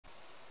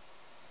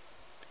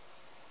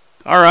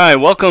Alright,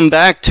 welcome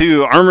back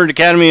to Armored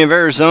Academy of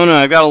Arizona.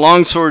 I've got a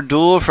longsword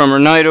duel from our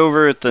night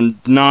over at the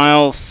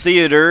Nile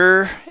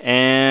Theater,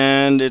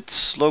 and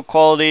it's low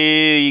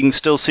quality. You can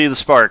still see the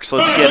sparks.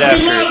 Let's get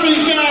after it.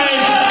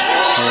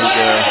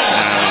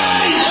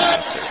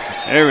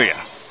 There we go.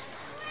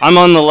 I'm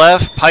on the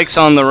left, Pike's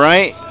on the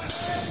right.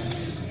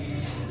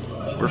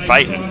 We're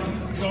fighting.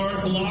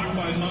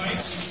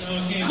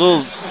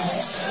 Little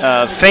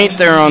feint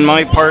there on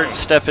my part,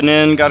 stepping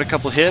in, got a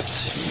couple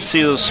hits. You can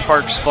see those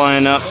sparks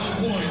flying up.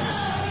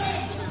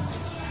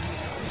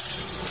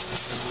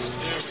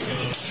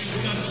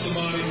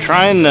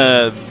 Trying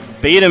to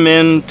bait him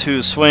into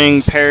a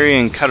swing, parry,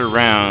 and cut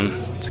around.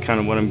 That's kind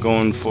of what I'm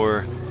going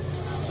for.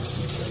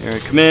 Here I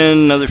come in,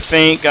 another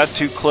feint, got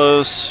too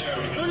close.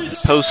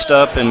 Post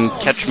up and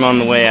catch him on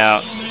the way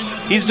out.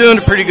 He's doing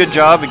a pretty good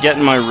job of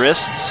getting my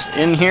wrists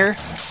in here.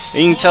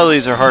 You can tell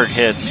these are hard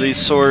hits.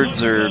 These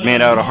swords are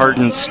made out of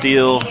hardened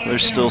steel. They're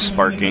still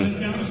sparking.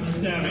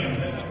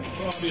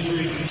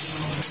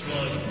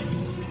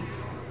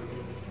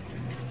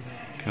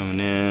 Coming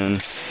in.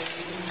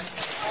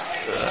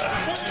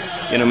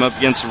 Get him up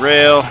against the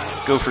rail.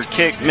 Go for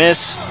kick,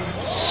 miss.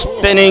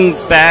 Spinning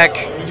back,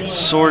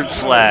 sword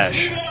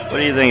slash. What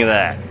do you think of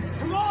that?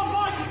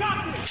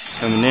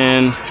 Coming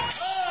in.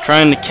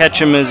 Trying to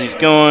catch him as he's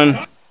going.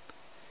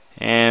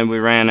 And we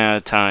ran out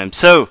of time.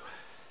 So,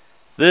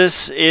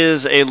 this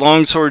is a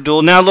longsword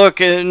duel. Now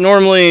look,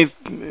 normally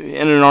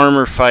in an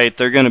armor fight,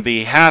 they're going to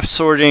be half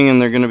swording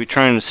and they're going to be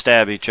trying to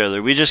stab each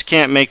other. We just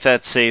can't make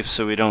that safe,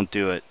 so we don't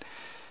do it.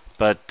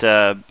 But,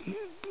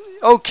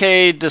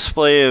 okay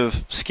display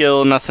of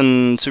skill,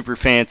 nothing super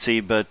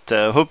fancy, but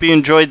hope you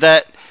enjoyed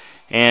that.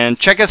 And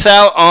check us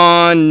out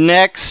on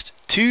next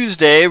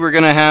Tuesday. We're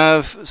going to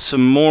have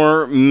some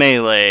more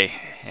melee,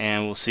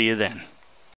 and we'll see you then.